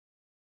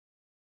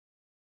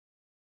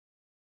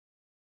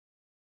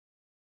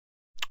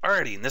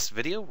Alrighty, in this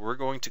video, we're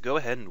going to go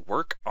ahead and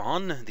work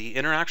on the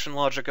interaction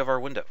logic of our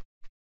window.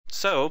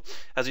 So,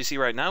 as you see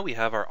right now, we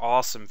have our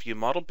awesome view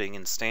model being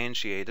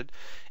instantiated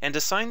and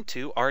assigned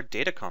to our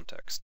data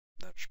context,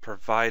 which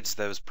provides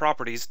those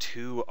properties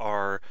to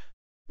our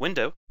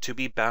window to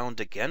be bound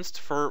against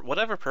for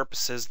whatever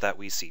purposes that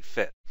we see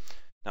fit.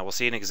 Now, we'll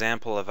see an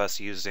example of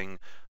us using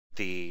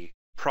the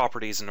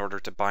properties in order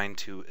to bind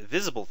to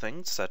visible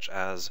things, such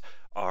as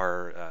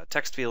our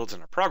text fields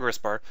and our progress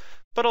bar,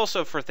 but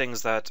also for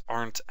things that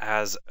aren't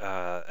as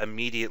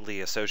immediately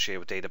associated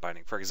with data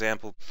binding. For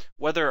example,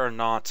 whether or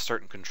not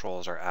certain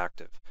controls are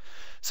active.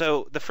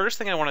 So the first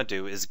thing I want to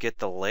do is get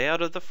the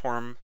layout of the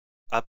form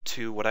up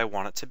to what I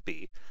want it to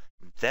be.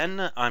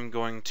 Then I'm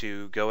going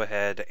to go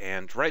ahead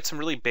and write some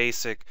really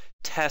basic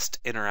test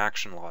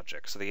interaction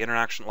logic. So the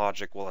interaction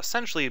logic will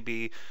essentially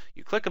be,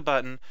 you click a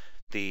button,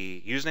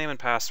 the username and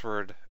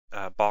password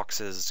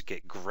boxes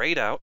get grayed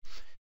out,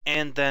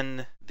 and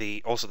then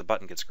also the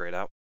button gets grayed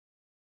out.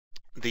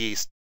 The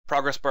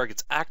progress bar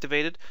gets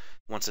activated.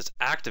 Once it's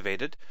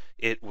activated,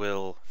 it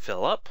will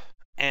fill up,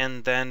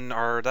 and then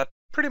that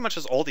pretty much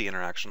is all the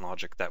interaction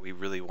logic that we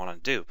really want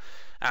to do.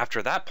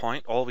 After that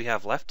point, all we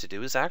have left to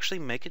do is actually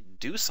make it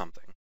do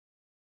something.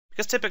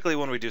 Because typically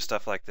when we do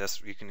stuff like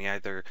this, you can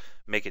either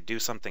make it do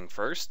something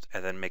first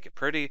and then make it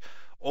pretty,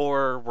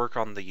 or work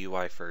on the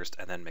UI first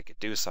and then make it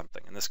do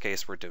something. In this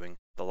case, we're doing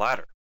the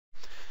latter.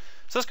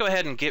 So let's go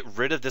ahead and get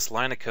rid of this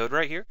line of code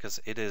right here because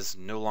it is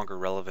no longer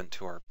relevant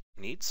to our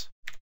needs.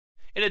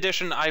 In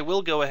addition, I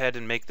will go ahead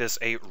and make this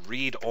a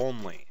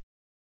read-only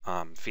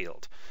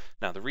field.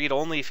 Now, the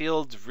read-only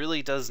field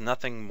really does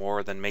nothing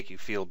more than make you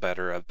feel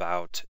better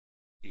about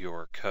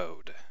your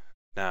code.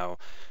 Now,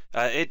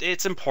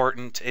 it's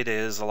important. It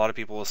is. A lot of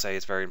people will say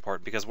it's very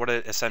important because what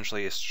it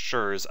essentially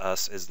assures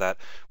us is that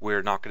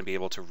we're not going to be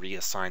able to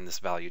reassign this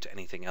value to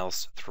anything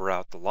else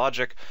throughout the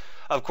logic.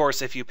 Of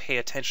course, if you pay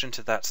attention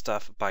to that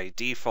stuff by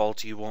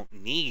default, you won't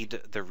need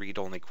the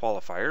read-only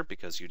qualifier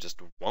because you just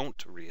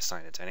won't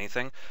reassign it to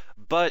anything.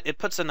 But it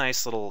puts a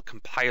nice little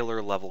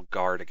compiler level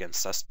guard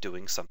against us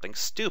doing something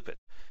stupid.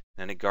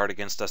 Any guard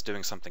against us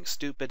doing something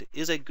stupid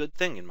is a good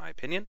thing in my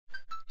opinion.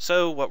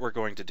 So what we're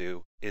going to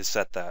do is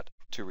set that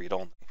to read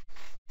only.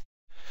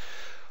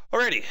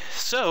 Alrighty,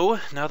 so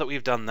now that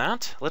we've done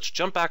that, let's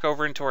jump back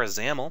over into our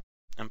XAML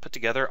and put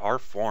together our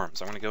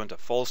forms. I'm going to go into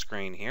full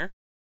screen here.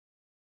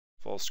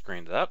 Full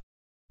screen it up.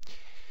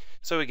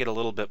 So we get a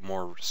little bit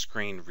more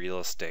screen real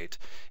estate.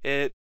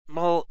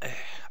 Well,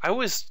 I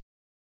always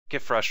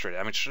get frustrated.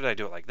 I mean, should I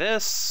do it like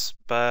this?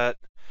 But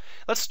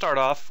let's start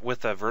off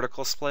with a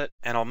vertical split,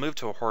 and I'll move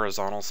to a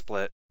horizontal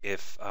split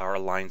if our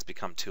lines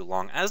become too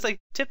long, as they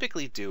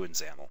typically do in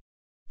XAML.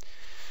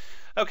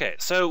 Okay,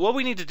 so what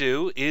we need to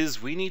do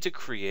is we need to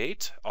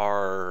create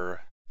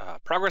our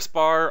progress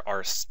bar,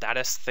 our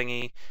status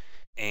thingy,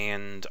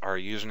 and our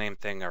username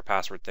thing, our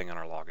password thing, and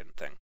our login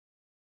thing.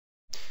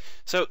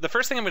 So the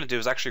first thing I'm going to do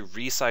is actually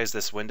resize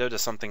this window to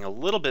something a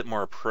little bit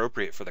more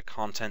appropriate for the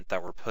content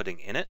that we're putting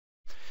in it.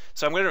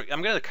 So I'm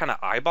going to kind of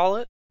eyeball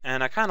it,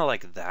 and I kind of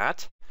like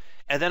that.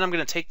 And then I'm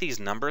going to take these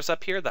numbers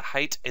up here, the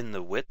height and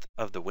the width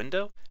of the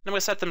window, and I'm going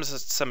to set them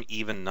as some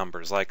even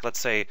numbers, like let's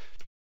say,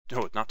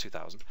 no, not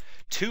 2000,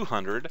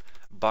 200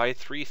 by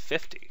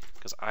 350,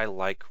 because I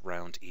like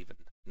round even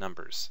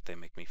numbers. They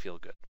make me feel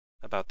good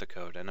about the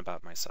code and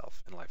about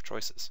myself and life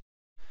choices.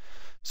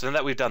 So now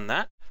that we've done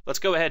that, let's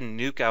go ahead and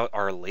nuke out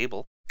our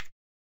label,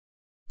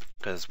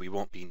 because we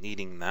won't be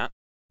needing that.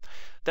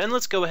 Then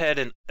let's go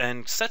ahead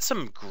and set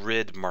some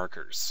grid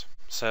markers.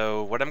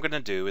 So what I'm going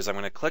to do is I'm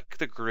going to click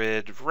the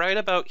grid right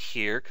about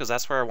here, because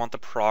that's where I want the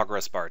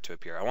progress bar to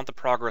appear. I want the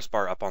progress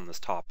bar up on this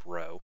top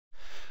row.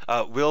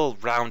 We'll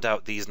round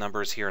out these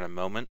numbers here in a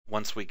moment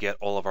once we get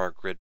all of our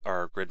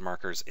grid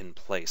markers in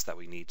place that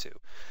we need to.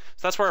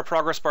 So that's where our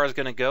progress bar is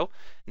going to go.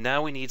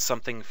 Now we need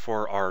something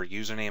for our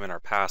username and our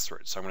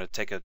password. So I'm going to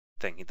take a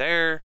thing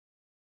there.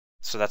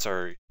 So that's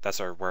where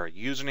our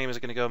username is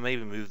going to go.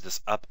 Maybe move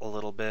this up a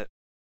little bit.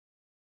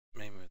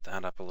 Maybe move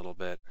that up a little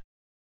bit.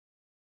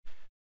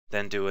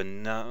 Then do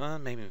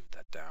maybe move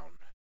that down.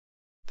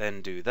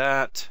 Then do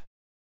that.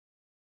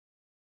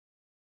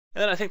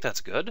 And then I think that's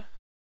good.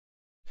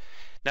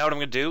 Now what I'm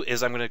going to do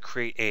is I'm going to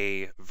create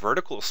a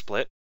vertical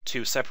split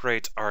to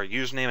separate our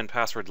username and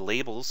password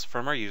labels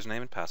from our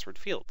username and password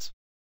fields.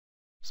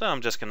 So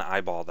I'm just going to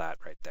eyeball that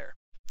right there.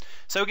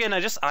 So again, I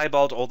just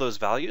eyeballed all those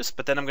values,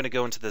 but then I'm going to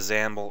go into the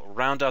XAML,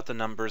 round out the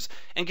numbers,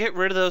 and get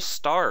rid of those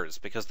stars,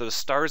 because those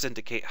stars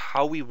indicate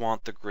how we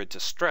want the grid to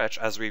stretch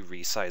as we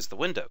resize the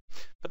window.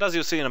 But as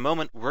you'll see in a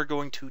moment, we're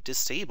going to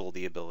disable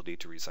the ability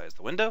to resize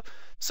the window,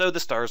 so the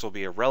stars will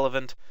be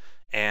irrelevant,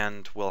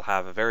 and we'll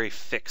have a very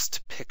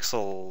fixed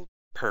pixel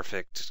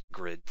perfect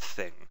grid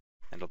thing,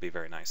 and it'll be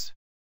very nice.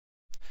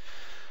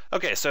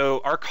 Okay,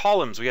 so our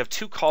columns, we have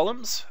two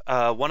columns,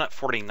 one at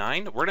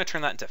 49. We're going to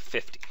turn that into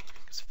 50.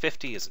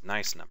 50 is a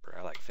nice number.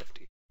 I like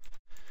 50.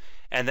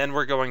 And then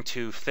we're going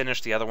to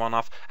finish the other one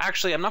off.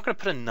 Actually, I'm not going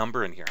to put a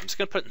number in here. I'm just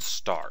going to put in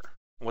star.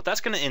 What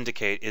that's going to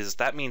indicate is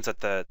that means that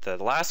the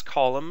last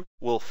column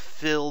will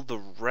fill the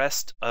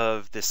rest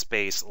of the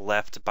space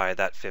left by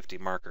that 50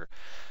 marker.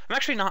 I'm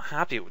actually not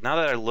happy, now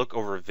that I look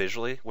over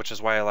visually, which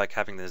is why I like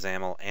having the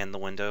XAML and the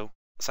window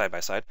side by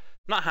side,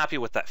 I'm not happy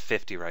with that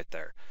 50 right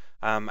there.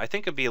 I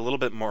think it'd be a little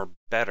bit more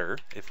better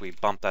if we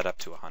bump that up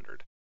to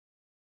 100.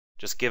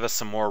 Just give us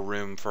some more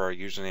room for our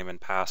username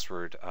and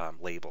password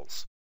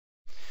labels.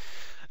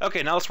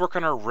 Okay, now let's work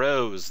on our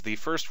rows. The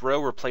first row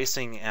we're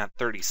placing at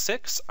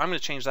 36. I'm going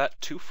to change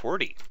that to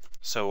 40.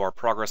 So our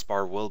progress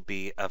bar will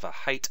be of a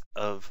height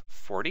of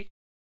 40.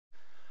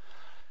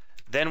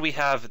 Then we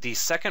have the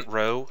second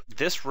row.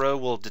 This row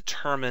will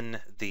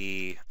determine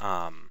the,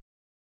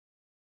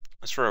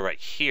 this row right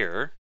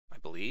here, I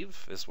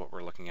believe, is what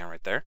we're looking at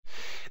right there.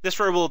 This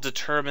row will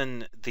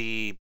determine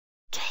the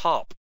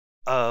top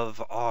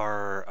of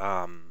our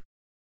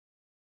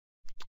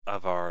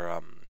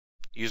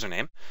username,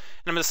 and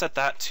I'm going to set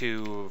that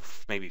to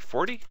maybe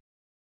 40,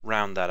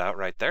 round that out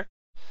right there.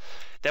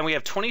 Then we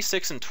have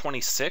 26 and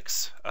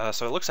 26,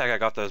 so it looks like I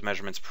got those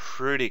measurements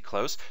pretty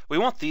close. We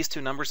want these two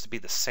numbers to be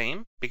the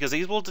same because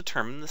these will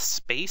determine the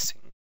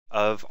spacing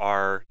of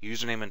our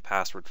username and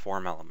password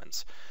form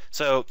elements.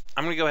 So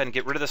I'm going to go ahead and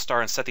get rid of the star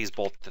and set these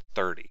both to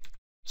 30.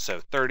 So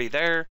 30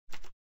 there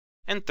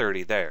and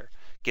 30 there,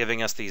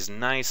 giving us these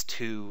nice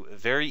two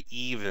very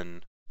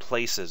even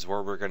places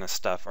where we're going to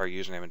stuff our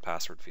username and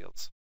password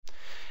fields.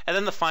 And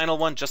then the final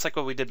one, just like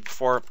what we did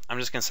before, I'm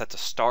just going to set to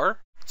star,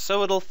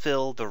 so it'll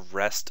fill the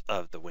rest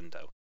of the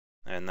window.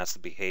 And that's the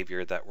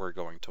behavior that we're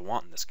going to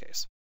want in this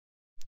case.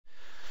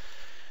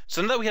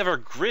 So now that we have our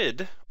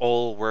grid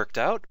all worked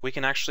out, we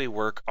can actually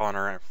work on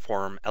our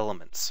form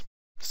elements.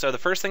 So the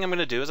first thing I'm going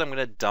to do is I'm going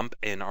to dump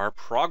in our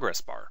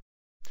progress bar.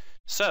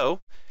 So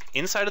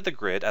inside of the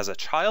grid, as a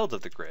child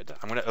of the grid,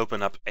 I'm going to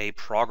open up a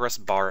progress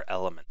bar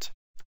element.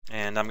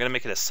 And I'm going to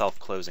make it a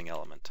self-closing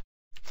element.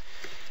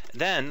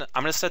 Then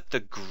I'm going to set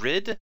the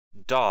grid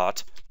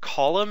dot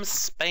column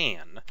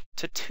span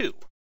to 2.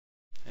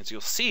 As you'll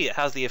see, it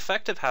has the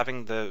effect of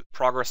having the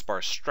progress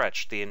bar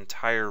stretch the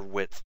entire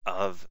width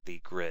of the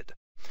grid.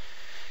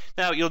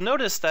 Now you'll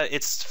notice that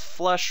it's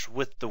flush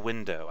with the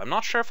window. I'm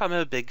not sure if I'm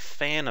a big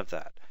fan of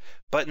that,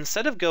 but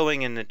instead of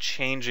going in and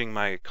changing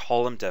my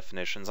column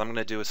definitions, I'm going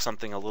to do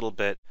something a little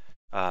bit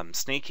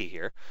sneaky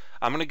here.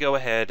 I'm going to go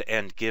ahead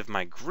and give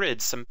my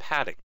grid some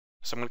padding.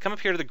 So I'm going to come up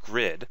here to the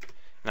grid,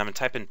 and I'm going to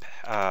type in,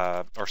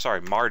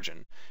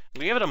 margin. I'm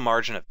going to give it a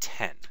margin of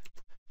 10.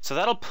 So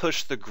that'll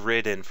push the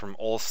grid in from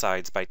all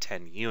sides by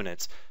 10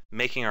 units,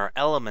 making our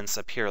elements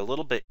appear a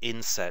little bit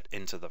inset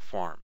into the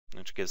form,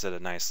 which gives it a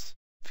nice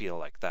feel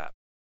like that.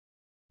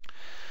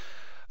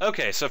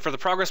 Okay, so for the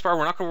progress bar,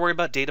 we're not going to worry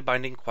about data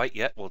binding quite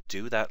yet. We'll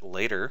do that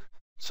later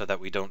so that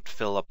we don't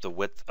fill up the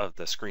width of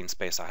the screen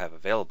space I have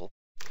available.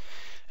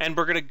 And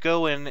we're going to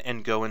go in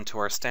and go into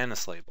our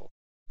status label.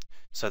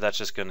 So that's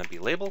just going to be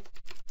label.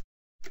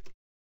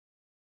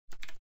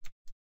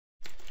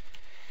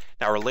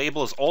 Now our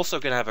label is also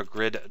going to have a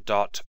grid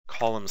dot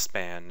column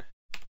span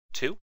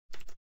 2.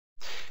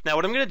 Now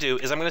what I'm going to do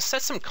is I'm going to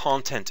set some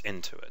content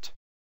into it.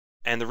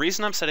 And the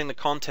reason I'm setting the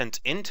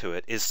content into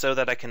it is so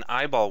that I can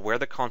eyeball where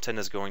the content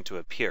is going to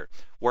appear.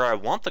 Where I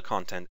want the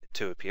content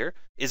to appear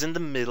is in the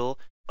middle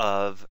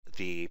of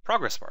the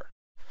progress bar.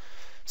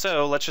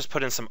 So let's just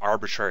put in some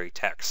arbitrary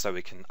text so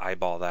we can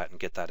eyeball that and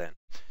get that in.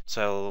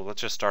 So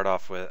let's just start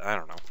off with, I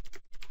don't know.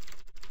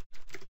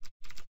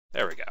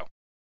 There we go.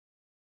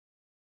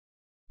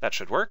 That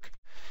should work.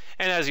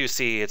 And as you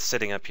see, it's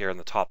sitting up here in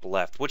the top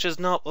left, which is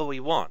not what we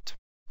want.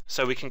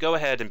 So we can go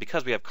ahead, and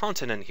because we have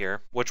content in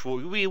here, which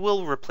we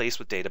will replace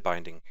with data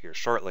binding here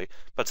shortly,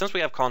 but since we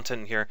have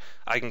content in here,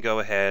 I can go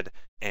ahead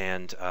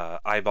and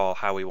eyeball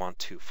how we want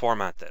to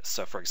format this.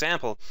 So for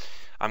example,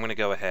 I'm going to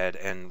go ahead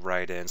and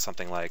write in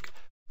something like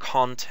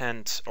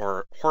content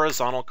or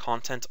horizontal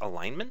content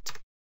alignment,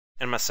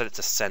 and I'm going to set it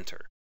to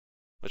center,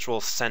 which will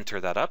center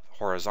that up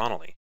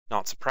horizontally.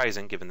 Not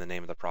surprising given the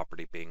name of the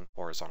property being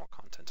horizontal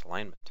content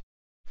alignment.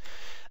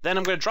 Then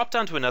I'm going to drop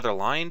down to another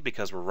line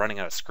because we're running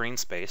out of screen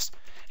space,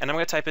 and I'm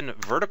going to type in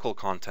vertical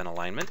content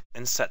alignment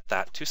and set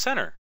that to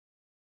center.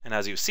 And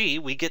as you see,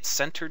 we get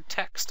centered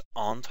text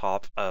on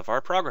top of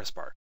our progress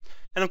bar.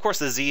 And of course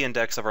the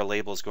z-index of our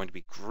label is going to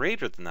be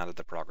greater than that of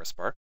the progress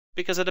bar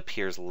because it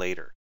appears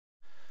later.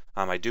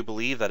 I do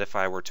believe that if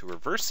I were to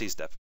reverse these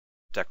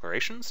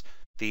declarations,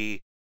 the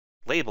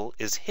label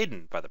is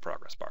hidden by the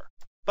progress bar.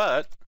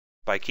 But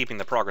by keeping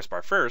the progress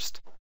bar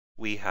first,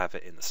 we have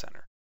it in the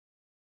center.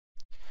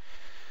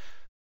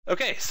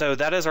 Okay, so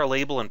that is our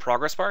label and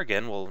progress bar.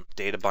 Again, we'll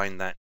data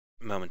bind that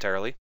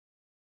momentarily.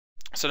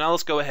 So now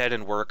let's go ahead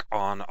and work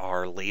on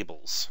our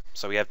labels.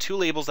 So we have two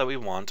labels that we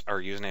want, our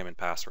username and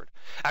password.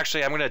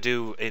 Actually, I'm going to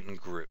do it in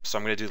groups. So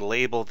I'm going to do the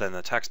label, then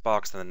the text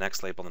box, then the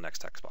next label, and the next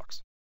text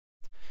box.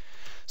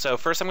 So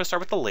first I'm going to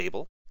start with the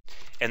label,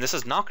 and this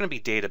is not going to be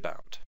data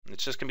bound.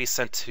 It's just going to be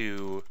sent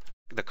to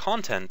the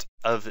content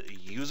of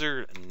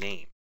user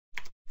name.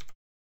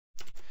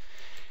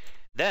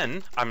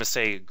 Then I'm going to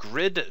say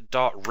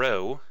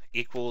grid.row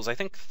equals, I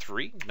think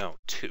 3? No,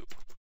 2.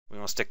 We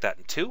want to stick that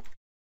in 2.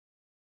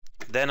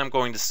 Then I'm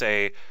going to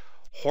say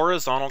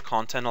horizontal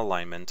content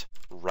alignment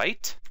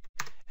right,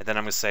 and then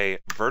I'm going to say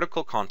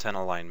vertical content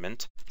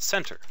alignment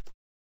center.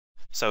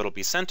 So it'll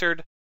be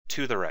centered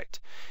to the right.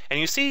 And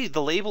you see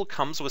the label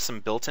comes with some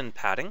built-in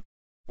padding,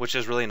 which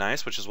is really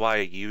nice, which is why I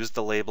used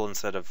the label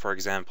instead of, for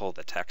example,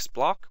 the text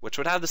block, which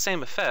would have the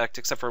same effect,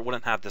 except for it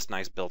wouldn't have this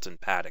nice built-in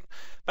padding.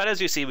 But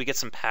as you see, we get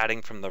some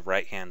padding from the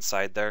right-hand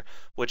side there,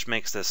 which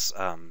makes this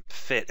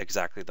fit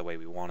exactly the way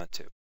we want it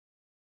to.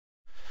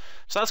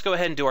 So let's go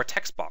ahead and do our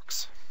text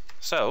box.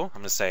 So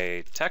I'm going to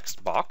say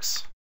text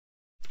box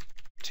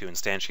to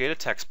instantiate a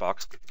text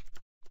box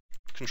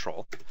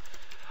control.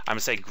 I'm going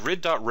to say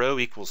grid.row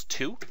equals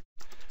 2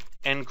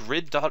 and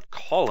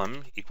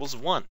grid.column equals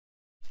 1,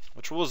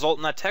 which will result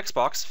in that text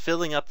box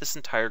filling up this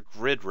entire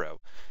grid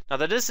row. Now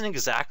that isn't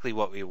exactly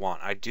what we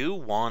want. I do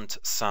want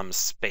some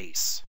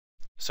space.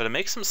 So to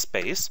make some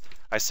space,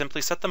 I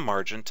simply set the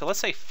margin to, let's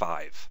say,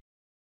 5,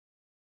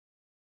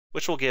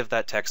 which will give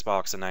that text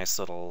box a nice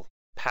little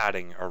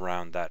padding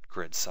around that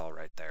grid cell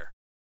right there.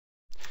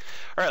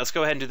 All right, let's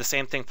go ahead and do the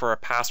same thing for our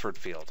password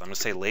field. I'm going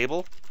to say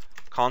label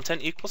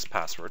content equals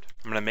password.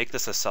 I'm going to make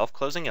this a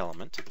self-closing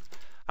element.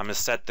 I'm going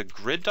to set the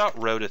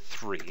grid.row to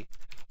 3,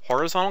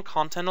 horizontal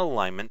content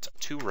alignment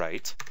to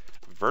right,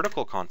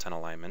 vertical content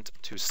alignment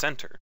to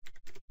center.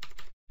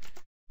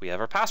 We have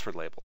our password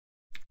label.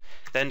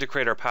 Then to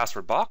create our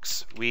password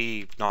box,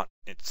 we, not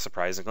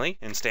surprisingly,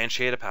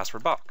 instantiate a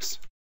password box.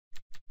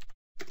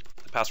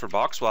 The password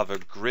box will have a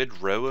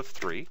grid row of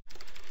 3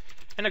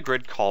 and a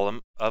grid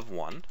column of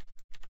 1.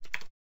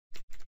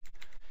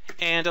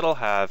 And it'll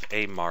have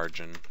a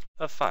margin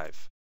of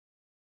 5.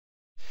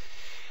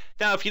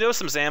 Now, if you know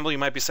some XAML, you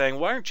might be saying,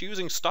 why aren't you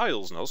using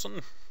styles,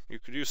 Nelson? You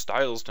could use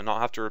styles to not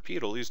have to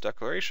repeat all these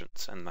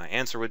declarations. And my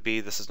answer would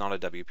be, this is not a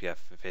WPF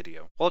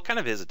video. Well, it kind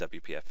of is a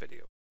WPF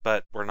video,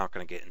 but we're not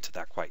going to get into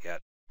that quite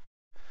yet.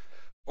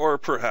 Or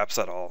perhaps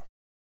at all.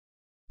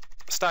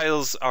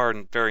 Styles are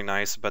very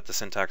nice, but the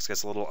syntax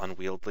gets a little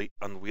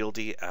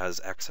unwieldy as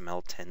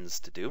XML tends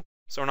to do.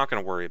 So we're not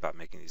going to worry about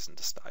making these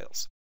into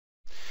styles.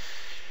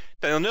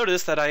 Now you'll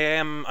notice that I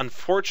am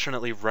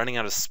unfortunately running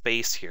out of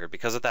space here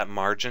because of that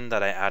margin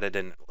that I added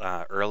in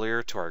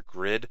earlier to our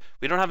grid.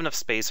 We don't have enough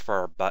space for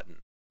our button.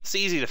 It's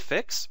easy to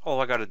fix.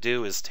 All I got to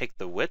do is take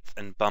the width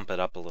and bump it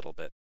up a little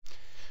bit.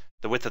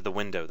 The width of the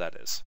window, that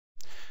is.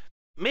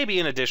 Maybe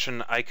in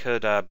addition, I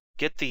could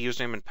get the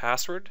username and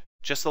password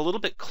just a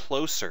little bit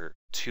closer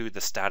to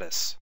the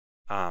status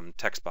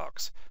text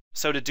box.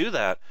 So to do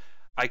that,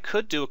 I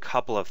could do a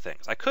couple of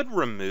things. I could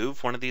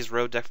remove one of these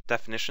row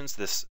definitions,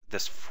 this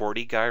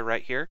 40 guy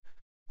right here.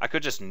 I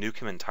could just nuke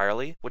him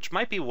entirely, which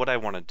might be what I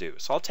want to do.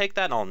 So I'll take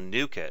that and I'll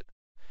nuke it.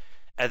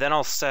 And then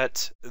I'll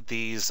set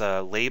these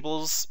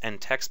labels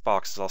and text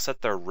boxes, I'll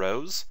set their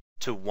rows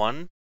to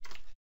 1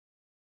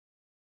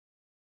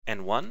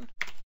 and 1.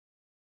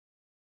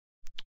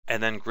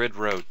 And then grid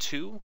row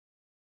 2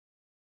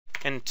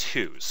 and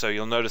 2. So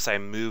you'll notice I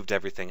moved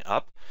everything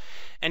up.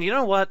 And you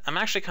know what? I'm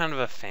actually kind of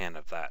a fan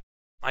of that.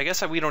 I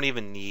guess we don't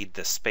even need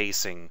the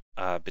spacing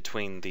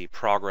between the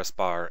progress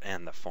bar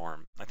and the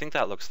form. I think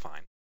that looks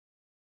fine.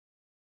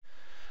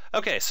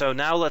 Okay, so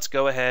now let's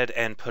go ahead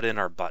and put in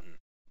our button.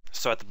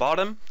 So at the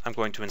bottom, I'm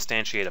going to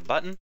instantiate a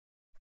button.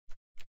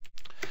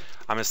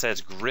 I'm going to say it's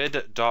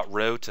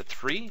grid.row to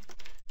 3.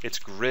 It's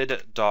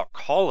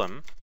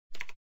grid.column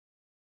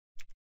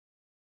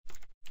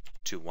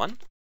to 1.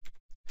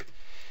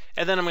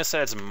 And then I'm going to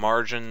set its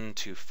margin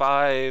to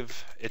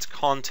 5, its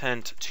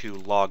content to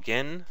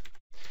login.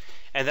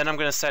 And then I'm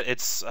going to set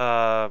its,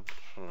 let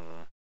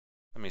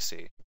me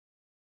see.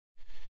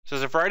 So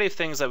there's a variety of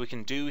things that we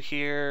can do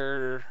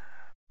here.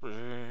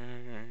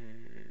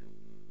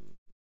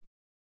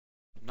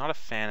 Not a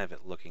fan of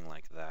it looking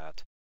like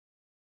that.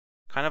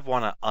 Kind of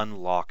want to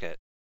unlock it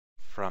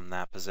from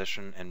that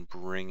position and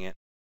bring it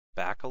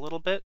back a little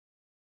bit.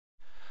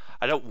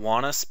 I don't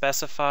want to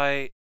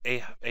specify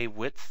a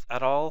width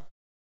at all.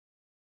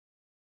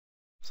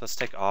 So let's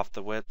take off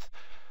the width.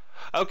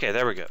 Okay,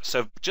 there we go.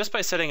 So just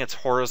by setting its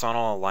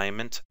horizontal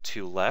alignment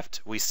to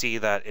left, we see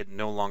that it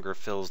no longer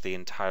fills the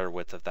entire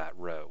width of that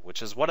row,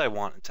 which is what I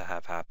want to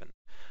have happen.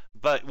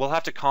 But we'll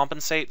have to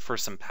compensate for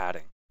some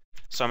padding.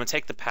 So I'm going to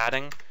take the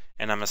padding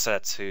and I'm going to set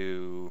it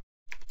to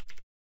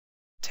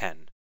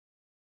 10.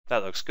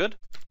 That looks good.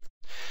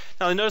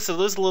 Now you notice it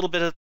is a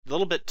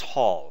little bit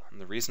tall,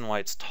 and the reason why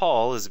it's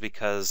tall is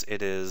because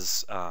it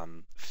is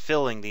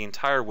filling the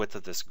entire width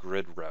of this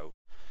grid row,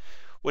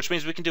 which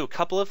means we can do a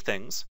couple of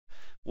things.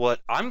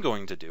 What I'm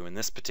going to do in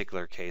this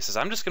particular case is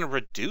I'm just going to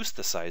reduce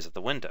the size of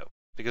the window.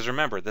 Because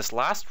remember, this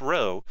last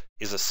row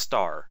is a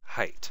star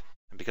height.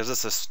 And because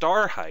it's a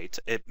star height,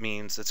 it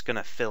means it's going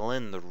to fill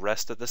in the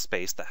rest of the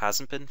space that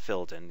hasn't been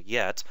filled in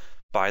yet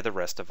by the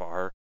rest of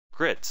our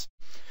grids,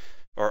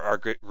 or our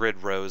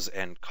grid rows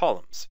and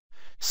columns.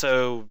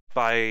 So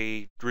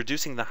by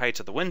reducing the height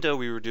of the window,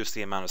 we reduce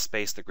the amount of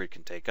space the grid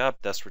can take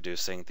up, thus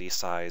reducing the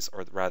size,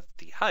 or rather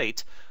the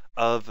height,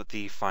 of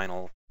the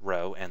final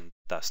row and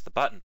thus the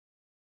button.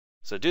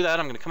 So to do that,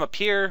 I'm going to come up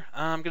here.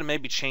 I'm going to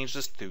maybe change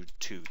this to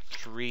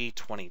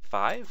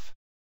 325.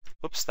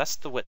 Whoops, that's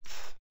the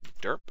width.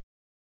 Derp.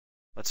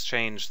 Let's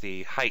change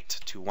the height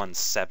to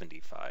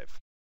 175.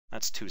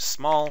 That's too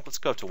small. Let's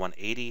go up to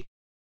 180.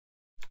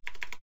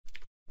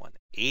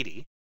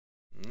 180?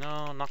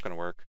 No, not going to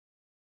work.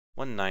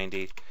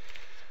 190.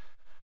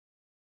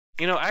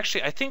 You know,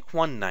 actually, I think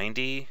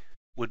 190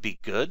 would be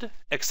good,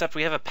 except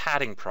we have a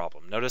padding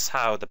problem. Notice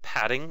how the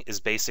padding is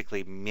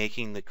basically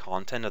making the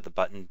content of the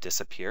button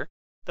disappear.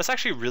 That's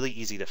actually really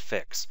easy to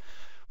fix.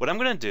 What I'm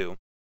going to do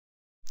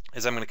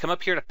is I'm going to come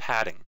up here to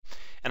padding,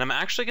 and I'm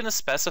actually going to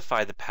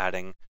specify the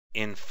padding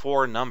in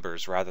 4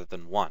 numbers rather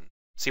than 1.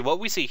 See, what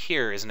we see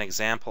here is an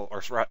example,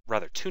 or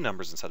rather 2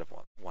 numbers instead of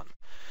 1.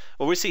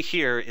 What we see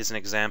here is an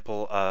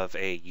example of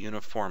a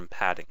uniform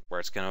padding, where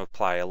it's going to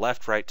apply a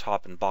left, right,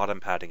 top, and bottom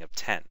padding of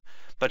 10.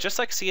 But just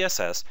like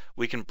CSS,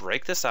 we can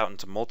break this out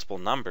into multiple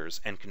numbers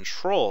and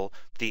control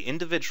the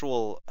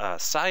individual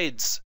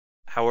sides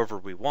however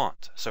we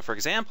want. So for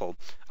example,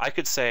 I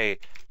could say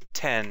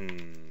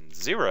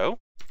 10.0,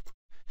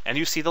 and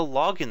you see the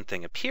login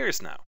thing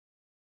appears now.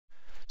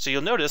 So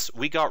you'll notice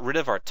we got rid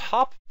of our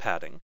top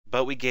padding,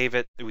 but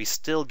we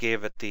still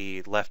gave it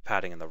the left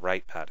padding and the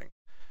right padding.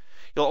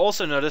 You'll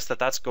also notice that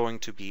that's going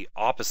to be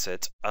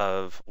opposite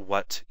of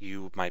what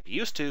you might be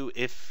used to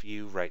if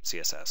you write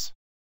CSS.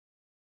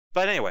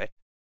 But anyway,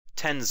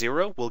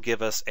 10.0 will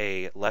give us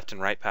a left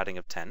and right padding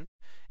of 10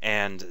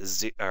 and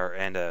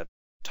a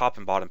top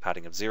and bottom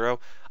padding of 0,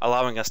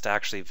 allowing us to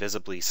actually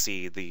visibly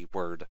see the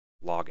word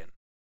login.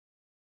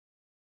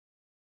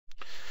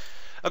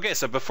 Okay,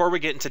 so before we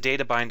get into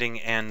data binding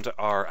and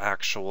our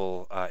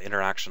actual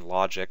interaction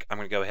logic, I'm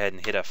going to go ahead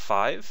and hit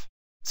F5,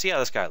 see how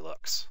this guy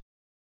looks.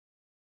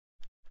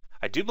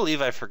 I do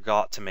believe I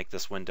forgot to make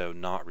this window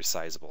not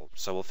resizable,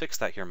 so we'll fix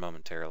that here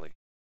momentarily.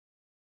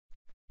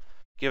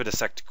 Give it a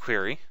sec to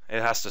query.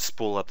 It has to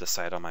spool up the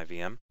site on my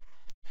VM.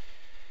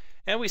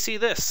 And we see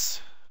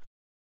this.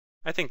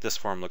 I think this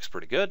form looks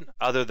pretty good,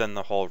 other than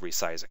the whole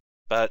resizing.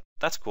 But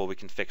that's cool, we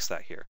can fix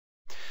that here.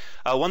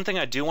 One thing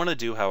I do want to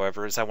do,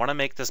 however, is I want to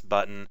make this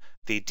button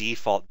the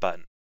default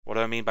button. What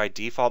do I mean by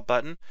default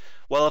button?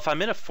 Well, if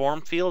I'm in a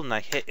form field and I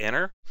hit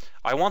enter,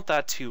 I want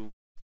that to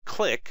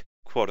click,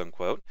 quote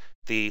unquote,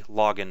 the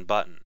login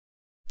button.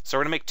 So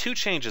we're going to make 2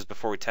 changes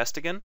before we test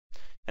again.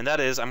 And that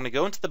is, I'm going to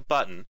go into the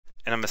button,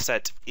 and I'm going to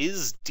set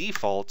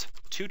isDefault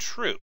to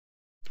true,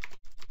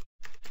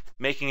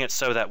 making it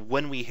so that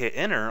when we hit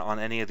enter on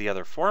any of the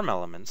other form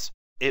elements,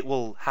 it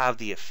will have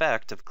the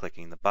effect of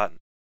clicking the button.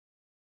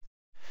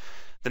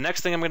 The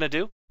next thing I'm going to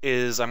do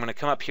is I'm going to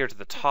come up here to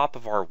the top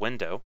of our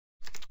window,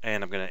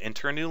 and I'm going to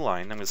enter a new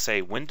line. I'm going to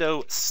say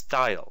window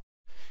style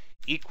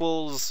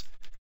equals,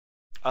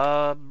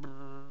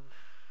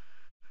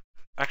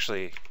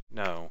 actually,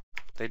 no,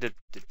 they did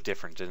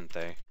different, didn't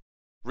they?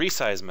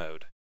 Resize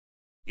mode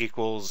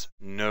equals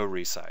no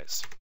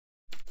resize.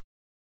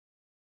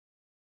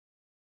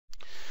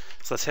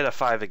 So let's hit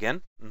F5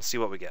 again and see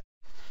what we get.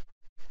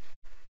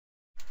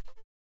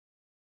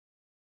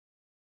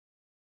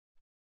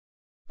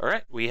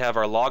 Alright, we have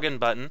our login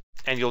button,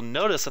 and you'll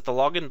notice that the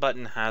login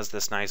button has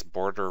this nice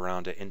border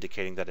around it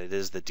indicating that it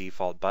is the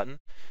default button,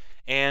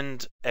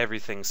 and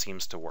everything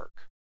seems to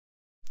work.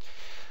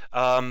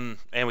 And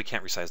we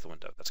can't resize the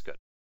window, that's good.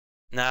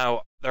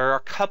 Now, there are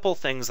a couple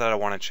things that I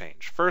want to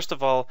change. First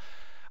of all,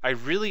 I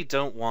really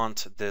don't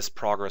want this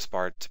progress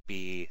bar to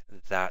be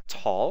that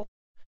tall,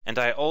 and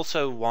I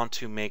also want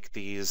to make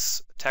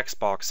these text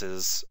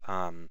boxes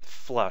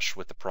flush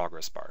with the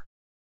progress bar.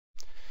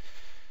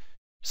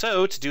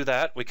 So to do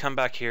that, we come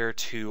back here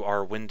to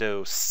our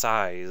window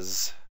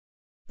size.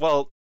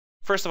 Well,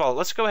 first of all,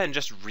 let's go ahead and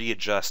just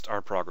readjust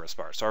our progress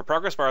bar. So our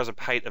progress bar has a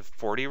height of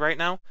 40 right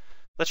now.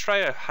 Let's try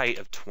a height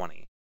of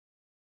 20.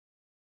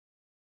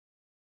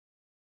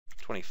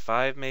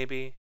 25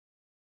 maybe?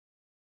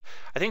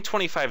 I think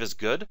 25 is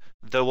good,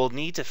 though we'll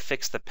need to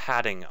fix the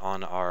padding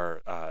on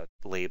our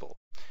label.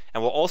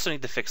 And we'll also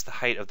need to fix the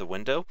height of the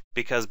window,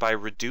 because by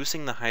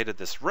reducing the height of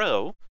this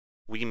row,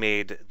 we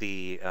made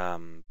the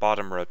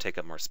bottom row take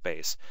up more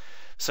space.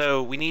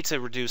 So we need to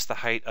reduce the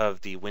height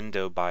of the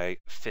window by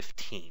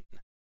 15.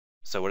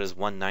 So what is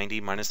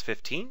 190 minus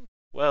 15?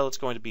 Well, it's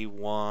going to be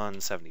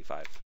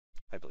 175,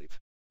 I believe.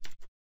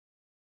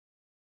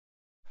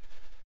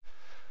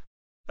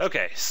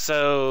 Okay,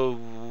 so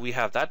we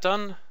have that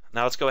done.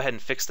 Now let's go ahead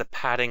and fix the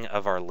padding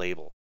of our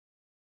label.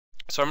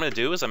 So what I'm going to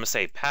do is I'm going to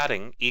say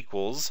padding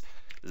equals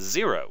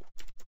 0.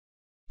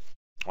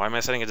 Why am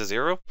I setting it to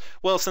 0?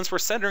 Well, since we're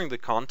centering the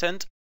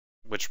content,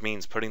 which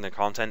means putting the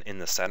content in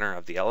the center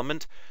of the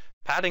element,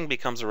 padding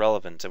becomes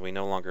irrelevant and we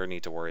no longer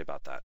need to worry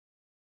about that.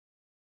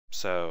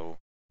 So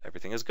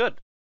everything is good.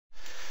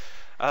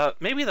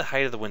 Maybe the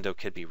height of the window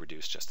could be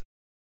reduced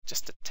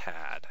just a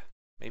tad.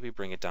 Maybe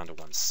bring it down to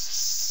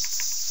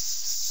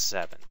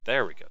 1.7.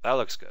 There we go. That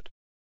looks good.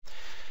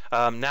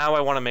 Now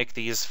I want to make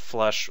these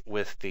flush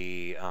with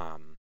the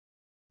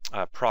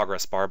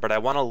progress bar, but I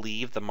want to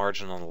leave the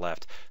margin on the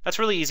left. That's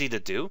really easy to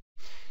do.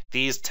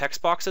 These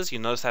text boxes, you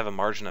notice, have a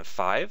margin of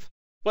 5.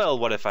 Well,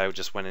 what if I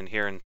just went in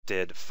here and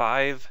did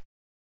 5,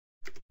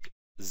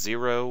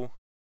 0,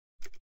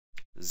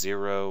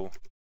 0,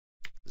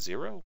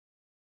 0?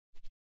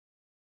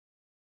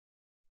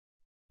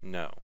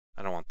 No,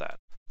 I don't want that.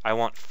 I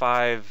want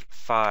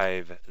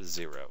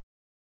 550.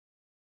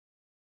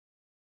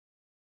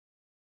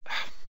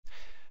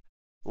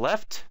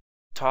 Left,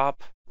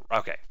 top,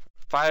 okay,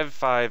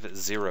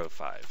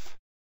 5505.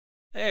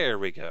 There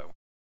we go.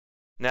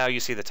 Now you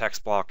see the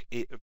text box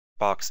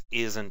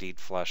is indeed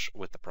flush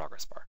with the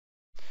progress bar.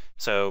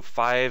 So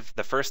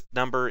the first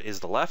number is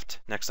the left,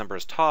 next number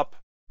is top,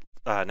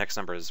 next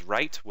number is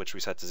right, which we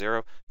set to 0,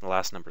 and the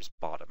last number is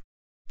bottom.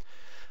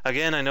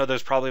 Again, I know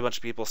there's probably a bunch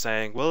of people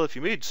saying, well, if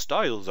you made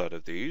styles out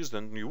of these,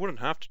 then you wouldn't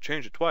have to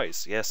change it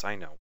twice. Yes, I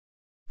know.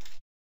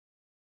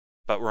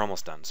 But we're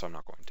almost done, so I'm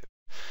not going to.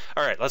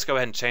 All right, let's go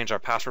ahead and change our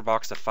password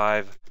box to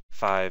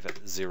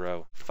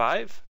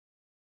 5505.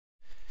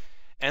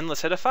 And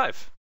let's hit a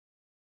 5.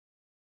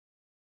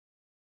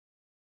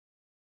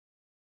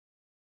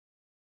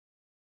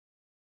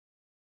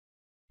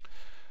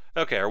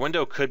 Okay, our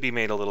window could be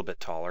made a little bit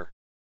taller.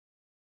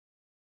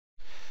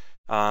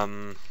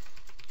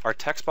 Our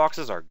text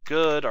boxes are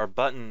good, our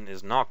button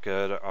is not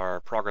good, our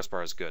progress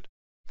bar is good.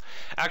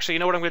 Actually, you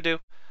know what I'm going to do?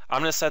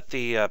 I'm going to set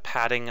the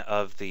padding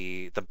of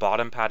the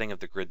bottom padding of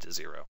the grid to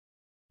 0,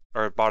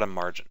 or bottom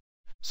margin.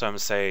 So I'm going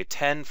to say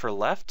 10 for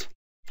left,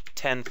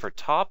 10 for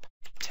top,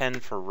 10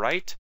 for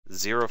right,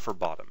 0 for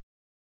bottom.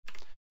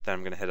 Then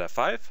I'm going to hit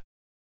F5.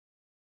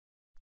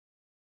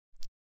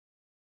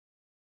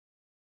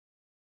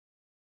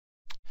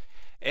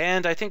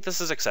 And I think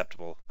this is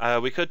acceptable.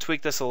 We could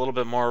tweak this a little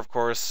bit more, of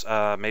course,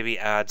 maybe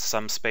add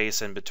some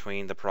space in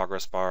between the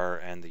progress bar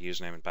and the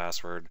username and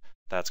password.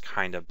 That's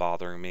kind of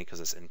bothering me because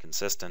it's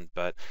inconsistent,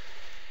 but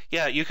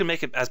yeah, you can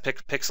make it as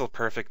pixel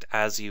perfect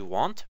as you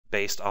want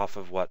based off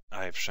of what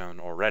I've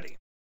shown already.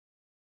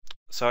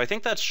 So I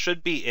think that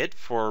should be it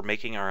for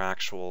making our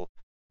actual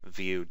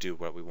view do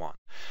what we want.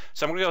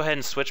 So I'm going to go ahead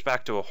and switch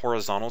back to a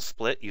horizontal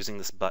split using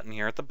this button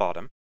here at the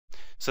bottom,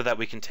 so that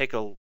we can take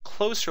a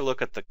closer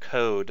look at the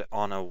code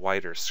on a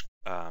wider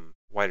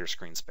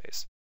screen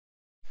space.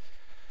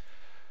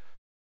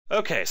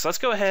 Okay, so let's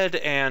go ahead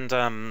and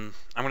I'm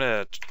going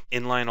to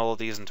inline all of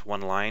these into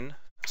one line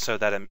so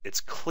that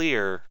it's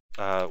clear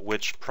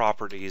which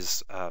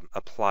properties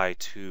apply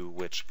to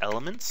which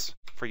elements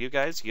for you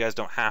guys. You guys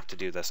don't have to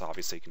do this,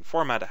 obviously. You can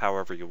format it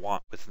however you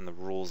want within the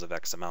rules of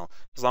XML,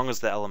 as long as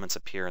the elements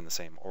appear in the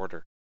same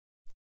order.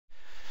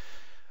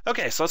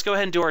 Okay, so let's go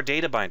ahead and do our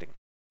data binding.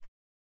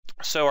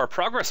 So our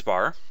progress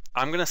bar,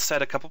 I'm going to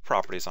set a couple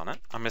properties on it.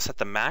 I'm going to set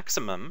the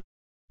maximum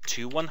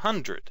to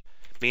 100,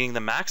 meaning the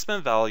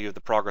maximum value of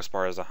the progress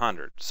bar is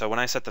 100. So when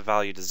I set the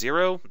value to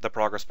 0, the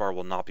progress bar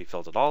will not be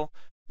filled at all.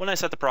 When I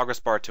set the progress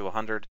bar to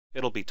 100,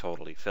 it'll be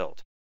totally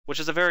filled, which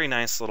is a very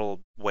nice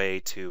little way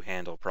to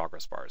handle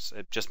progress bars.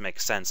 It just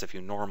makes sense if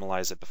you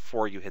normalize it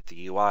before you hit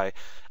the UI,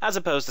 as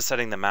opposed to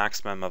setting the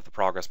maximum of the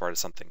progress bar to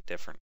something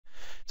different.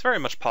 It's very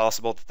much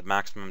possible that the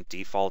maximum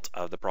default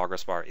of the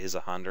progress bar is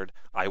 100.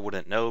 I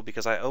wouldn't know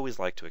because I always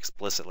like to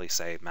explicitly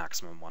say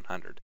maximum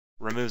 100.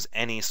 Removes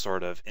any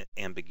sort of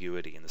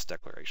ambiguity in this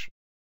declaration.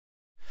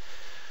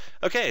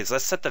 Okay, so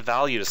let's set the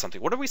value to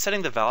something. What are we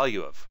setting the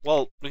value of?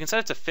 Well, we can set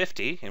it to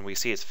 50, and we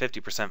see it's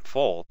 50%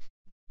 full,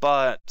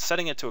 but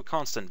setting it to a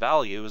constant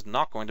value is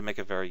not going to make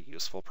a very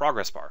useful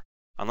progress bar.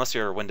 Unless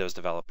you're a Windows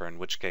developer, in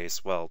which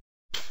case, well,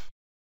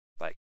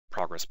 like,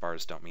 progress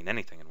bars don't mean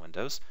anything in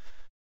Windows.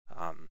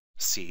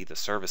 See the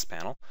service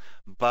panel.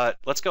 But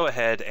let's go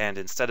ahead and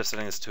instead of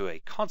setting this to a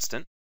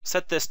constant,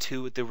 set this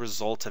to the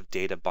result of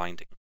data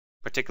binding,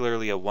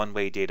 particularly a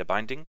one-way data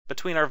binding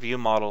between our view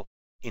model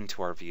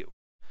into our view.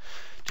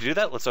 To do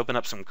that, let's open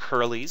up some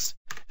curlies,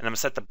 and I'm going to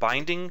set the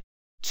binding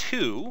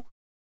to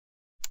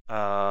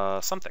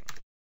something.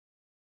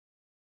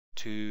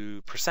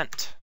 To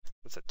 %.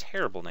 That's a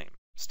terrible name.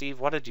 Steve,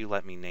 why did you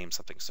let me name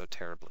something so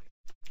terribly?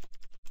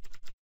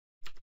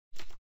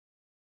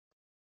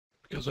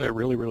 Because I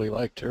really, really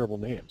like terrible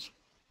names.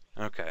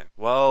 Okay,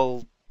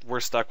 well,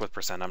 we're stuck with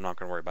 %. I'm not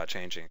going to worry about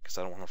changing it because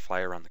I don't want to fly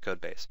around the code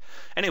base.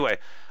 Anyway,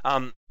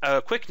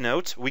 a quick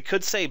note, we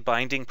could say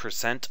binding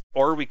 %,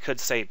 or we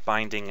could say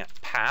binding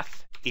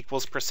path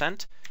equals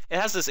 %. It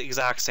has this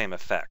exact same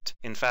effect.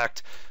 In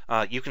fact,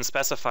 you can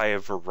specify a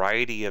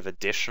variety of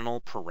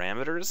additional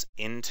parameters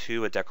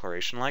into a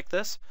declaration like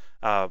this,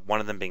 one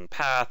of them being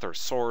path or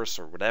source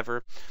or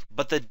whatever,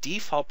 but the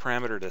default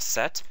parameter to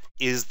set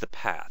is the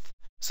path.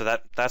 So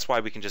that's why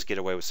we can just get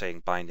away with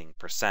saying binding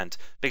 %,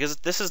 because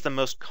this is the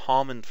most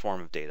common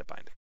form of data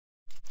binding.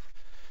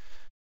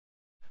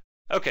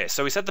 Okay,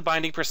 so we set the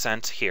binding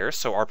 % here,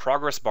 so our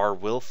progress bar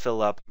will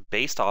fill up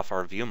based off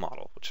our view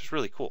model, which is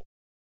really cool.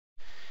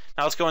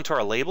 Now let's go into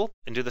our label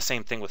and do the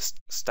same thing with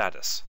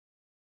status.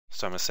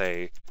 So I'm going to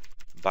say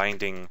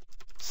binding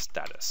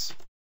status.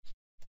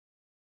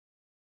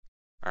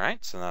 All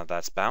right, so now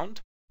that's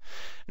bound.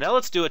 Now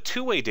let's do a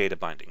two-way data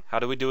binding. How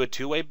do we do a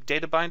two-way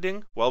data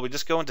binding? Well, we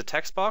just go into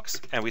text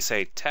box and we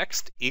say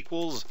text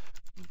equals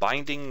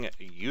binding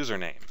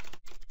username.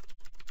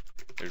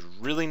 There's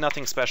really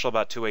nothing special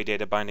about two-way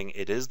data binding.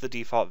 It is the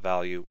default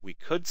value. We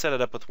could set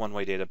it up with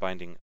one-way data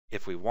binding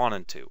if we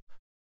wanted to,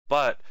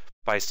 but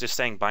by just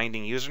saying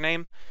binding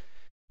username,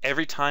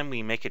 every time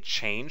we make a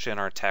change in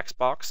our text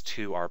box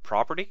to our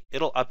property,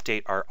 it'll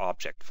update our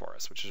object for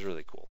us, which is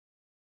really cool.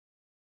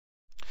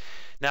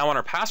 Now on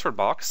our password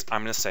box,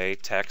 I'm going to say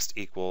text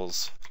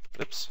equals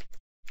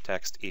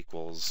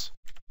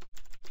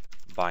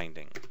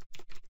binding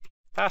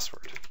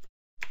password,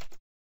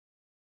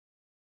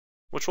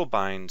 which will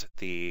bind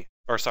the,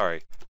 or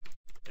sorry,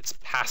 it's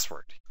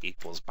password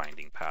equals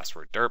binding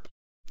password. Derp.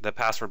 The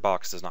password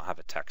box does not have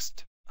a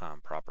text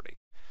property.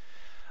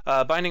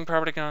 Binding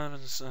property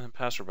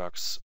password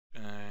box.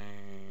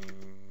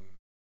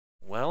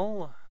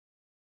 Well,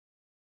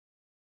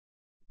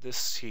 this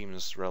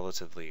seems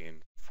relatively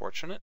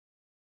unfortunate.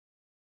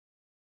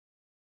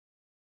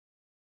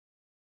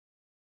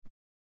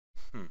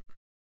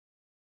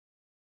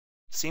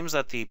 Seems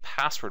that the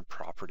password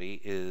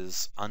property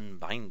is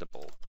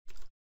unbindable.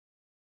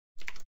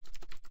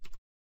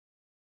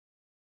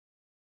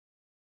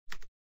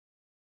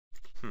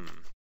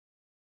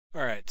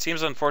 Alright,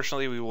 seems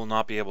unfortunately we will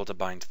not be able to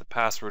bind to the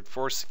password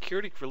for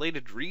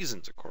security-related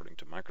reasons, according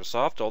to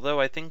Microsoft, although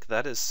I think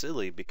that is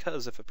silly,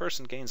 because if a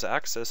person gains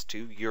access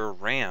to your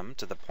RAM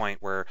to the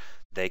point where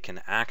they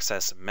can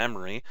access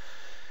memory,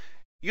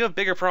 you have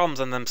bigger problems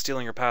than them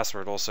stealing your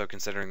password, also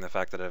considering the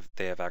fact that if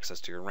they have access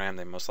to your RAM,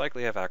 they most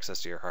likely have access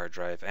to your hard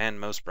drive, and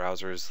most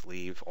browsers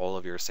leave all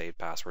of your saved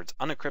passwords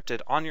unencrypted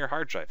on your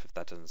hard drive, if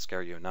that doesn't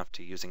scare you enough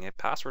to using a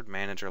password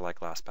manager like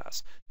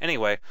LastPass.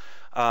 Anyway,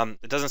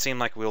 it doesn't seem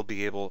like we'll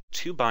be able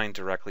to bind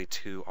directly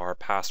to our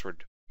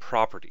password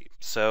property.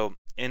 So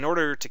in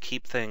order to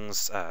keep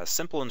things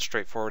simple and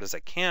straightforward as I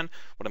can,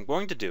 what I'm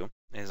going to do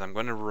is I'm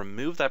going to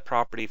remove that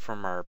property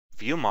from our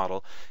view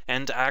model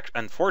and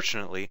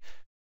unfortunately,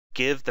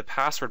 give the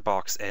password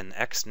box an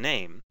X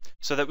name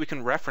so that we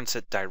can reference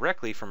it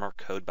directly from our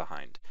code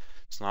behind.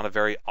 It's not a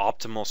very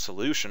optimal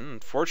solution.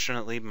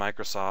 Unfortunately,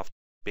 Microsoft,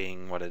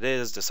 being what it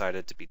is,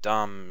 decided to be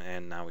dumb,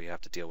 and now we have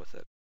to deal with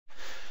it.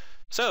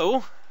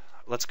 So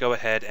let's go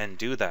ahead and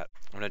do that.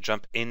 I'm going to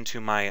jump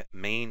into my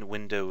main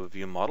window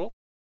view model.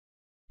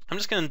 I'm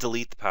just going to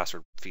delete the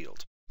password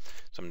field.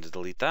 So I'm going to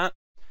delete that,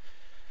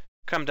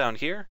 come down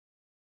here,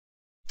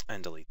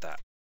 and delete that.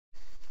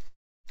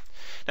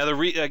 Now, the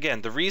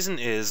reason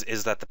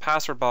is that the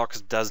password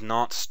box does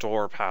not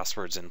store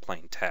passwords in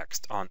plain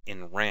text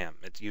in RAM.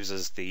 It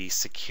uses the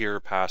secure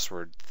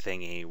password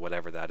thingy,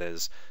 whatever that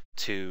is,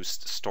 to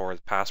store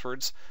the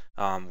passwords,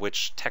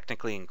 which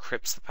technically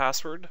encrypts the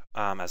password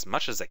as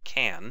much as it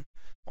can,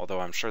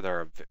 although I'm sure there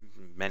are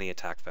many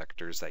attack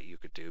vectors that you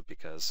could do,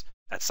 because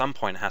at some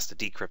point it has to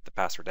decrypt the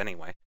password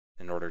anyway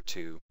in order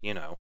to, you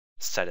know,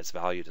 set its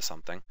value to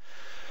something.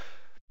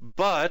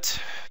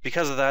 But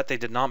because of that, they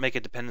did not make a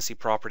dependency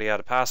property out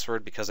of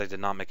password. Because they did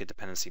not make a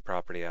dependency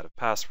property out of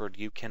password,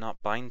 you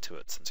cannot bind to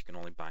it, since you can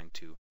only bind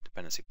to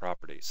dependency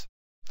properties.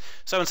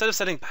 So instead of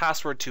setting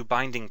password to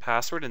binding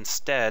password,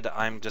 instead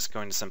I'm just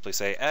going to simply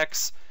say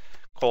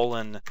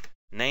x:\name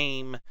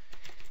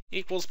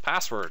equals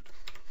password,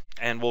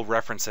 and we'll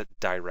reference it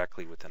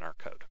directly within our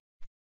code.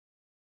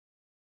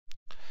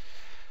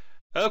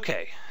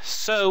 Okay,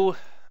 so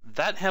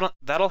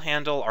that'll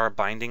handle our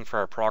binding for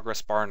our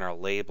progress bar and our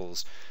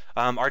labels.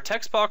 Our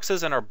text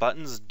boxes and our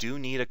buttons do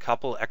need a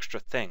couple extra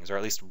things, or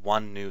at least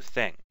one new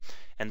thing.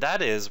 And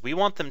that is, we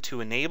want them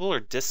to enable or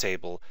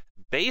disable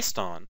based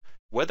on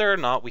whether or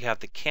not we have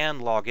the can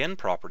login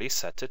property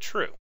set to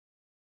true.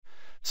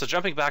 So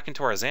jumping back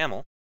into our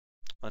XAML,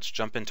 let's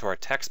jump into our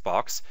text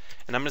box,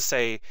 and I'm going to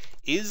say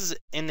is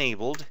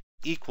enabled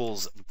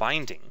equals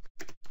binding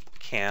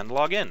can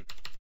login.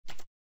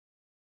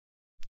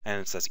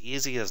 And it's as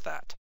easy as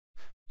that.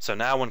 So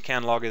now when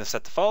can login is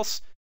set to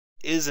false,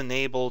 is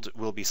enabled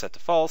will be set to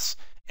false,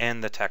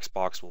 and the text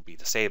box will be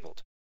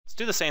disabled. Let's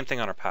do the same thing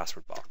on our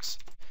password box.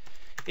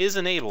 Is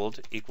enabled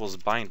equals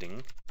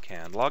binding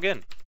can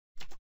login.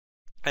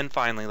 And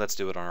finally, let's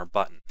do it on our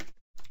button.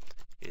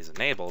 Is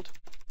enabled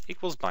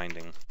equals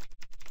binding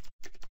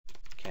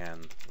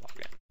can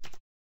login.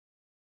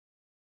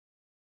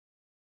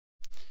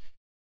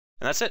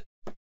 And that's it.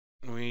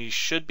 We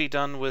should be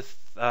done with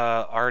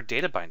our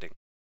data binding.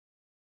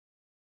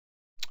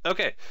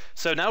 Okay,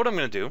 so now what I'm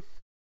going to do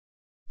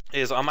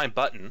is on my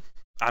button,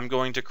 I'm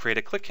going to create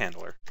a click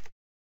handler.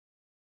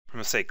 I'm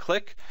going to say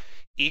click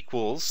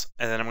equals,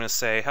 and then I'm going to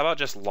say, how about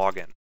just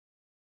login?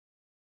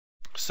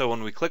 So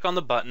when we click on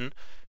the button,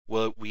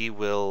 we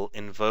will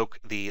invoke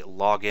the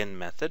login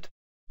method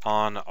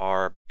on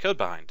our code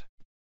behind.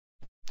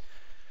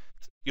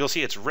 You'll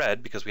see it's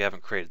red because we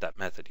haven't created that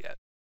method yet.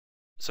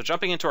 So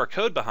jumping into our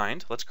code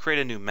behind, let's create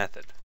a new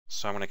method.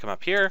 So I'm going to come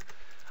up here.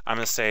 I'm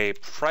going to say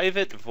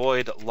private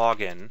void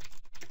login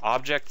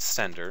object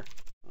sender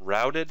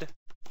routed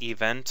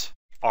event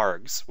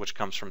args, which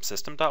comes from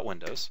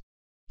system.windows,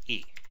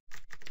 e.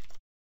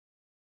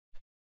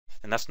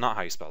 And that's not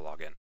how you spell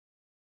login.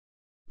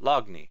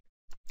 Logni.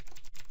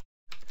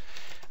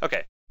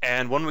 Okay,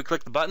 and when we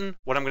click the button,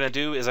 what I'm going to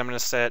do is I'm going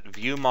to set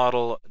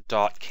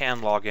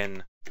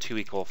viewModel.canLogin to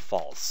equal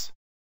false.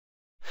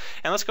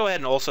 And let's go ahead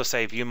and also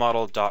say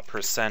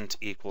viewModel.percent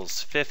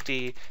equals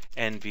 50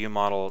 and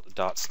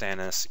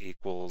viewModel.status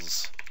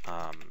equals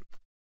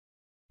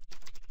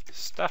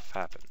stuff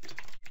happened.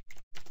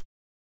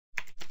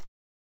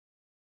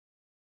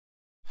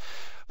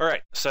 All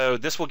right, so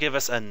this will give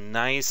us a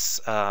nice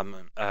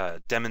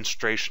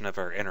demonstration of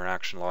our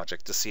interaction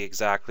logic to see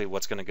exactly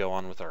what's going to go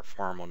on with our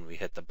form when we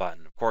hit the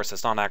button. Of course,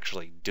 it's not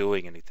actually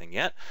doing anything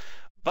yet,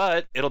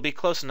 but it'll be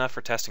close enough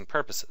for testing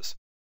purposes.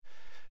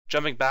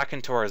 Jumping back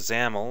into our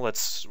XAML,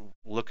 let's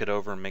look it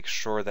over and make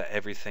sure that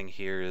everything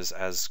here is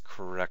as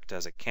correct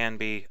as it can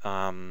be.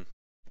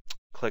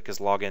 Click as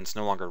login. It's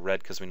no longer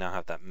red because we now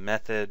have that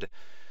method.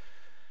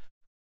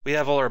 We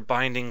have all our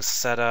bindings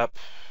set up.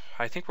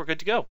 I think we're good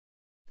to go.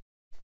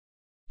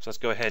 So let's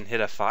go ahead and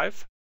hit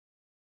F5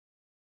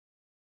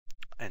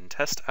 and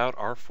test out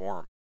our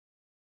form.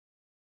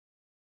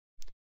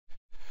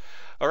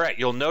 All right,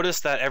 you'll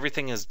notice that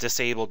everything is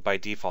disabled by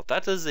default.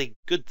 That is a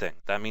good thing.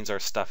 That means our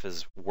stuff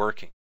is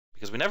working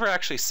because we never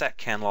actually set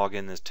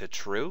canLogin to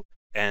true,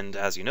 and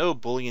as you know,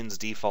 booleans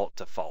default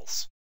to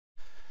false.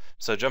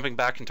 So jumping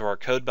back into our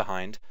code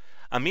behind,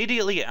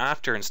 immediately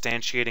after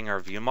instantiating our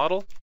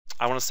viewModel,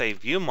 I want to say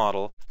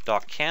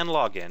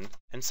viewModel.canLogin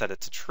and set it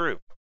to true.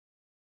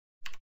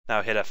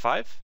 Now hit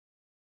F5.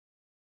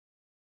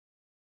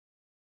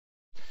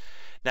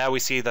 Now we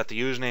see that the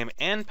username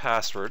and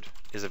password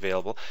is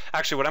available.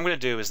 Actually, what I'm going to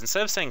do is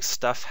instead of saying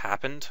stuff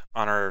happened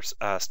on our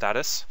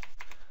status,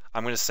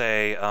 I'm going to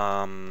say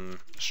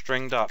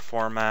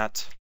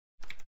string.format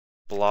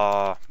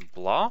blah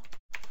blah,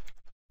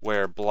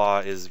 where blah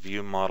is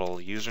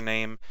viewModel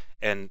username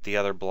and the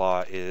other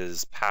blah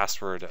is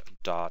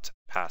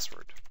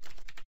password.password.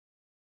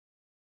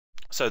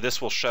 So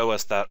this will show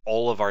us that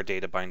all of our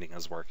data binding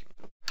is working.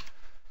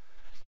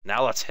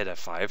 Now let's hit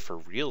F5 for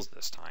reals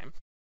this time.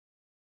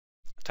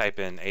 Type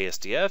in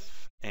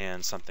ASDF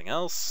and something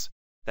else,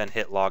 then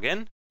hit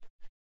login.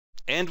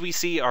 And we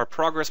see our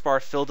progress bar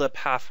filled up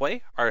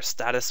halfway. Our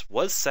status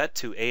was set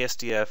to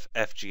ASDF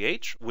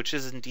FGH, which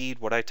is indeed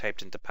what I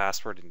typed into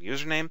password and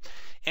username.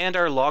 And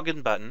our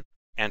login button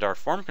and our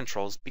form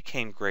controls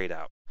became grayed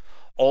out,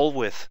 all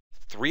with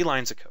 3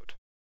 lines of code.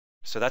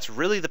 So that's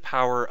really the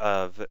power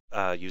of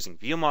using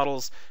view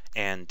models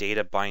and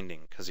data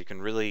binding, because you can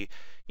really,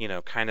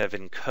 kind of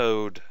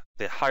encode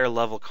the higher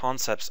level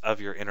concepts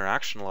of your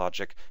interaction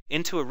logic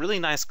into a really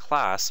nice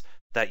class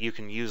that you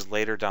can use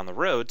later down the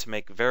road to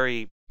make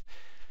very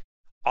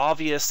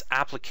obvious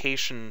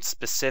application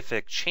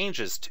specific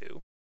changes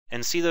to,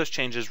 and see those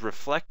changes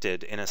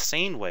reflected in a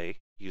sane way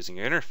using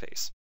your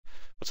interface.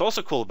 What's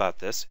also cool about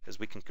this is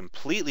we can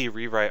completely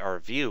rewrite our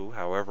view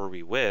however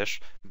we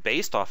wish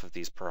based off of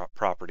these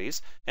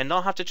properties and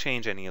not have to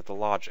change any of the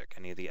logic,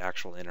 any of the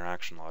actual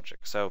interaction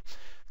logic. So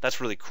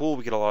that's really cool.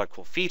 We get a lot of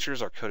cool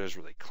features. Our code is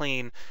really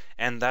clean,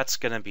 and that's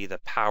going to be the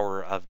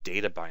power of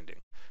data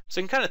binding. So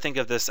you can kind of think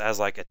of this as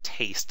like a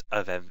taste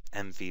of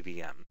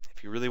MVVM.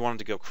 If you really wanted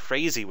to go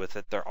crazy with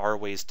it, there are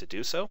ways to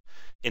do so.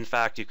 In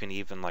fact, you can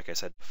even, like I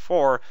said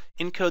before,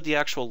 encode the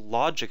actual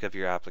logic of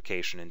your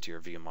application into your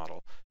view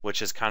model,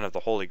 which is kind of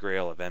the holy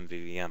grail of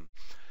MVVM.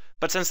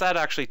 But since that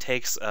actually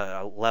takes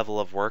a level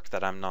of work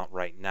that I'm not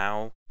right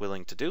now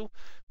willing to do,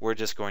 we're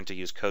just going to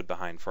use code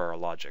behind for our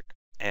logic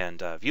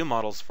and view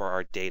models for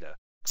our data,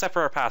 except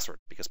for our password,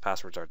 because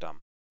passwords are dumb,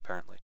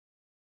 apparently.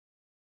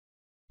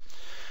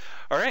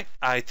 All right,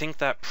 I think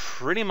that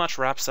pretty much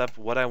wraps up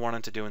what I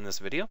wanted to do in this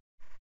video.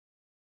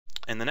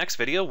 In the next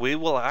video, we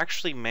will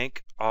actually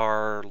make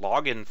our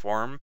login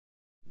form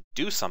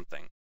do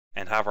something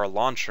and have our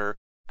launcher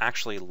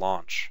actually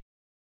launch.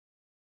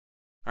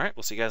 All right,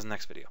 we'll see you guys in the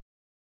next video.